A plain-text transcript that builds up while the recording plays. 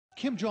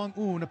Kim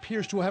Jong-un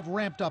appears to have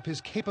ramped up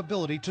his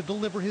capability to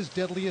deliver his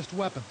deadliest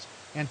weapons,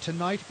 and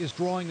tonight is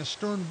drawing a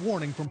stern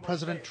warning from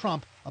President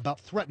Trump about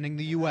threatening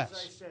the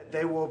U.S.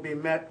 They will be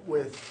met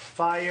with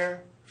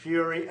fire,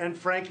 fury, and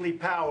frankly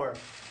power,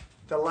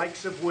 the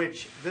likes of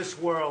which this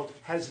world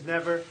has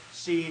never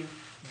seen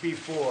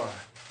before.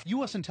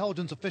 U.S.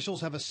 intelligence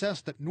officials have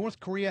assessed that North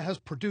Korea has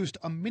produced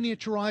a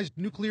miniaturized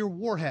nuclear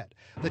warhead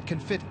that can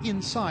fit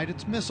inside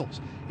its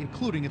missiles,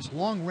 including its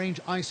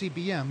long-range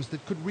ICBMs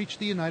that could reach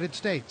the United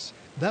States.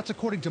 That's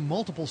according to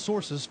multiple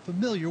sources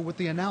familiar with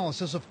the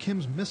analysis of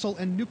Kim's missile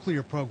and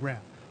nuclear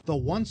program. Though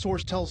one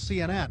source tells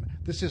CNN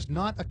this is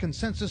not a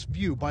consensus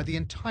view by the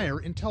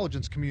entire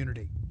intelligence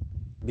community.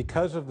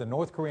 Because of the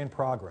North Korean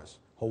progress,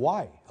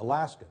 Hawaii,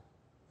 Alaska,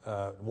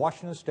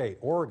 Washington State,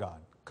 Oregon,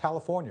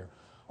 California,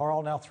 are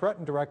all now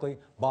threatened directly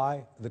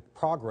by the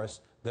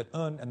progress that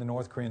UN and the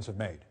North Koreans have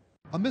made.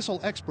 A missile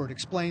expert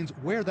explains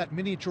where that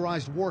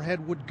miniaturized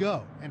warhead would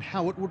go and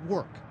how it would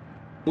work.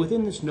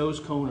 Within this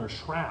nose cone or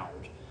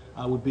shroud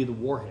would be the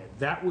warhead.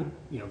 That would,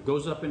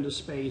 goes up into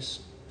space,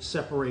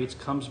 separates,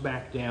 comes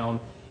back down,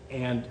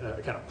 and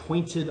a kind of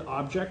pointed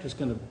object is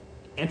going to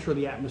enter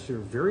the atmosphere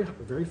very,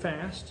 very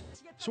fast.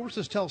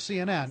 Sources tell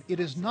CNN it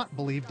is not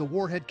believed the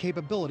warhead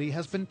capability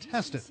has been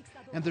tested.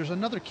 And there's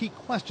another key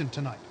question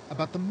tonight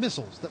about the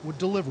missiles that would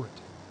deliver it.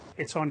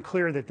 It's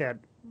unclear that that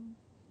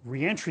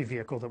reentry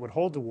vehicle that would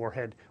hold the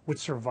warhead would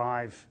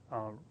survive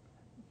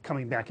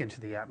coming back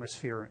into the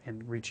atmosphere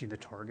and reaching the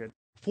target.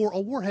 For a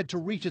warhead to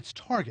reach its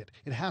target,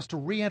 it has to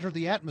re-enter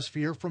the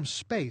atmosphere from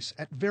space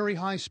at very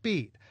high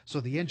speed,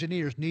 so the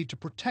engineers need to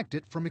protect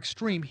it from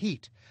extreme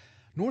heat.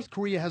 North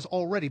Korea has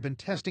already been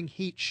testing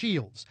heat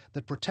shields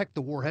that protect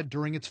the warhead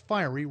during its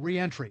fiery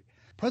re-entry.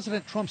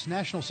 President Trump's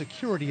national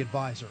security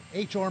advisor,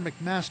 H.R.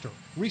 McMaster,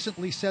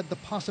 recently said the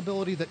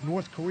possibility that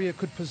North Korea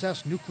could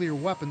possess nuclear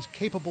weapons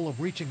capable of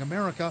reaching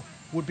America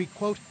would be,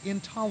 quote,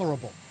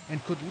 intolerable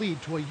and could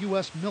lead to a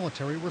U.S.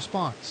 military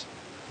response.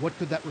 What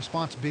could that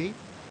response be?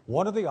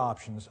 One of the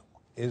options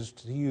is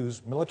to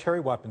use military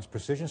weapons,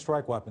 precision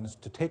strike weapons,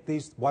 to take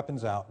these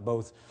weapons out,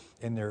 both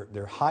in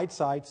their hide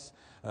sites,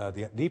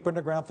 the deep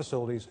underground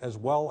facilities, as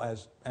well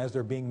as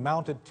they're being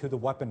mounted to the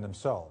weapon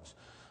themselves.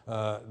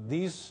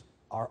 These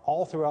are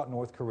all throughout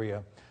North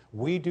Korea.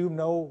 We do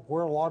know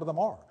where a lot of them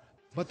are.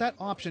 But that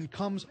option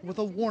comes with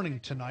a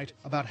warning tonight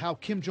about how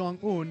Kim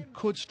Jong-un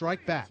could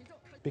strike back.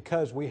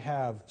 Because we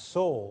have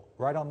Seoul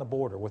right on the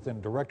border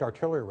within direct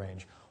artillery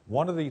range,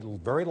 one of the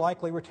very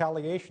likely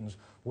retaliations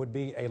would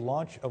be a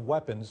launch of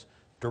weapons,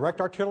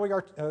 direct artillery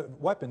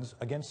weapons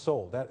against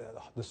Seoul.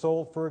 The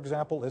Seoul, for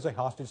example, is a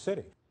hostage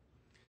city.